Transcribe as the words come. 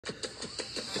Last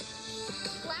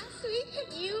week,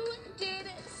 you did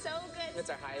so good.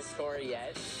 It's our highest score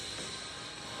yet.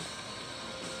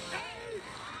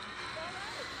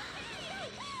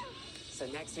 So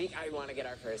next week, I want to get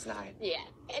our first 9. Yeah,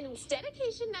 and it's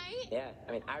dedication night. Yeah,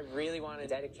 I mean, I really want to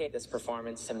dedicate this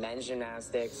performance to men's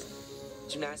gymnastics.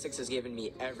 Gymnastics has given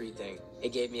me everything.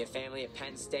 It gave me a family at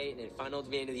Penn State, and it funneled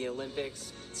me into the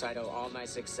Olympics, so I owe all my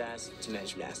success to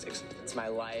men's gymnastics. It's my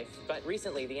life. But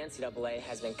recently, the NCAA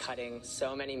has been cutting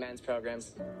so many men's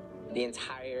programs. The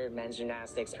entire men's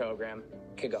gymnastics program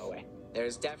could go away.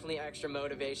 There's definitely extra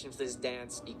motivation for this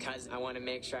dance because I want to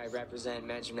make sure I represent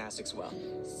men's gymnastics well.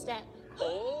 Step.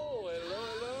 Oh,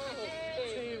 hello,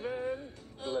 Steven.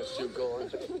 Bless you,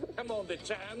 gorgeous. Come on, the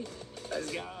champ.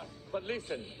 Let's go. But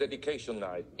listen, dedication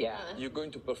night. Yeah. You're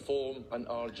going to perform an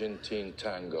Argentine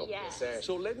tango. Yes. Sir.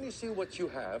 So let me see what you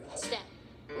have. Step.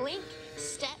 Link.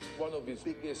 Step. One of his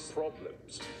biggest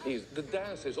problems is the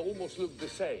dancers almost look the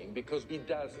same because he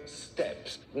does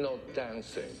steps, not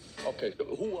dancing. Okay, so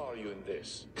who are you in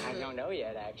this? I don't know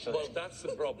yet, actually. Well, that's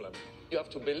the problem. You have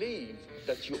to believe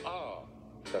that you are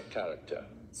that character.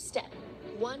 Step.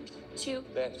 1, 2,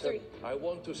 Better. 3. I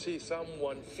want to see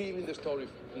someone feeling the story.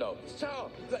 No.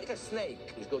 Stop! Like a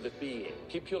snake. He's got the beard.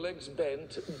 Keep your legs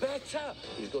bent. Better!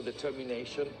 He's got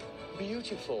determination.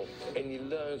 Beautiful. And he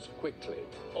learns quickly.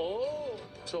 Oh!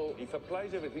 So if he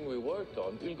applies everything we worked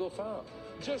on, he'll go far.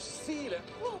 Just feel it.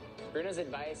 Bruno's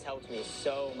advice helped me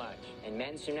so much, and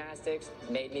men's gymnastics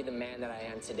made me the man that I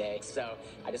am today. So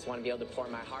I just want to be able to pour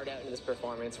my heart out into this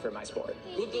performance for my sport.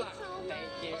 Good luck.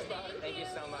 Thank you. Thank you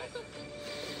so much.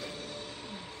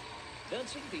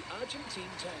 Dancing the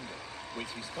Argentine tango with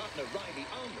his partner Rylee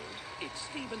Arnold, it's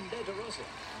Steven Rosa.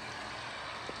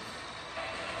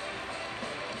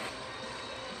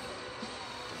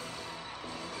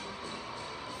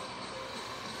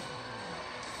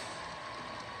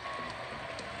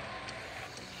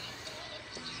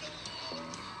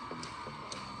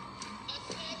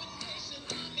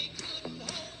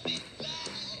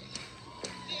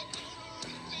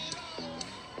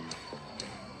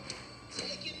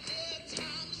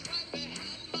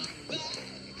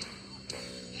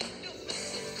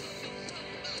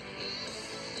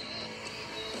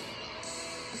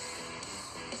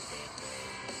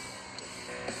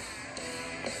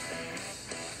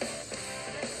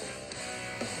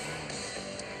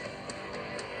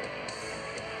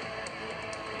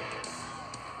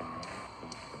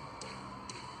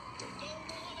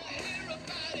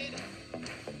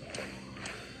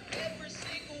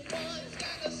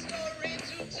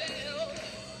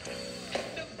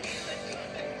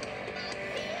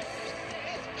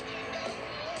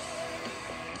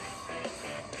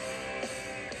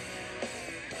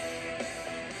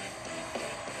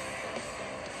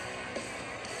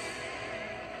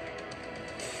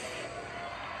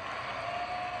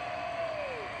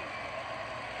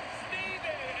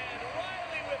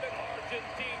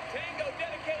 Argentine tango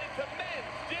dedicated to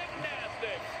men's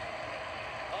gymnastics.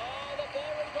 All the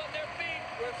ballrooms on their feet.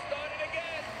 We're starting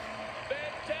again.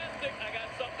 Fantastic. I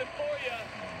got something for you.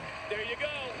 There you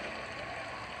go.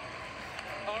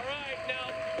 All right, now,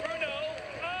 Bruno,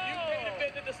 you paid a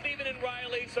visit to Steven and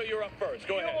Rylee, so you're up first.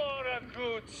 Go ahead. You are a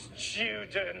good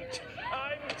student.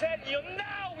 I'm telling you,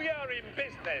 now we are in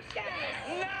business. Yes.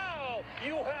 Now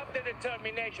you have the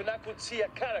determination. I could see a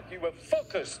character. You were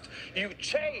focused. You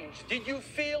changed. Did you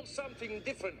feel something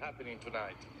different happening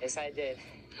tonight? Yes, I did.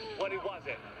 What it was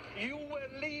it? You were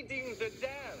leading the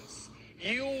dance.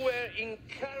 You were in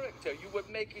character. You were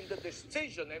making the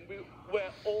decision, and we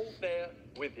were all there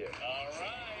with you. All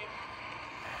right.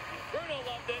 Bruno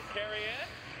loved it. Carrie Ann?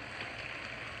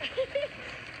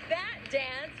 That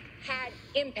dance had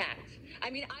impact. I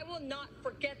mean, I will not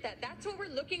forget that. That's what we're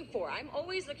looking for. I'm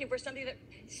always looking for something that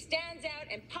stands out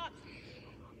and pops.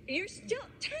 You're still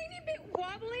tiny bit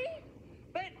wobbly,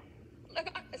 but look,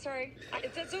 sorry,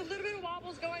 it's a little bit of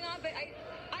wobbles going on, but I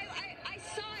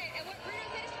saw it, and what Bruno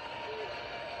says,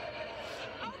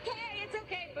 okay, it's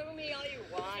okay, boo me all you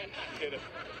want.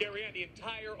 Carrie Ann, the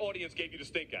entire audience gave you the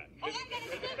stink eye. Oh, I got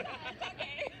a stink eye.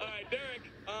 Okay. All right, Derek.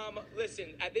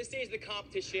 Listen, at this stage of the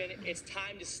competition, it's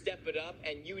time to step it up,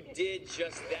 and you did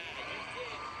just that. You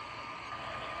did.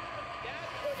 That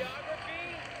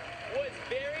choreography was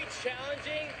very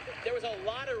challenging. There was a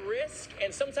lot of risk,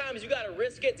 and sometimes you got to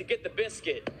risk it to get the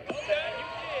biscuit. Okay.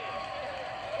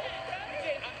 You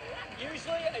did.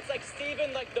 Usually, it's like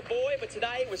Steven, like the boy, but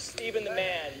tonight was Steven the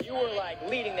man. You were like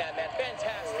leading that, man.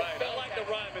 Fantastic. Right. I like the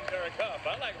rhyme and Derek Huff.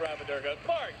 I like rhyme and Derek Huff.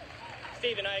 Mark.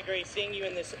 Steven, I agree. Seeing you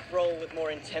in this role with more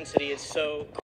intensity is so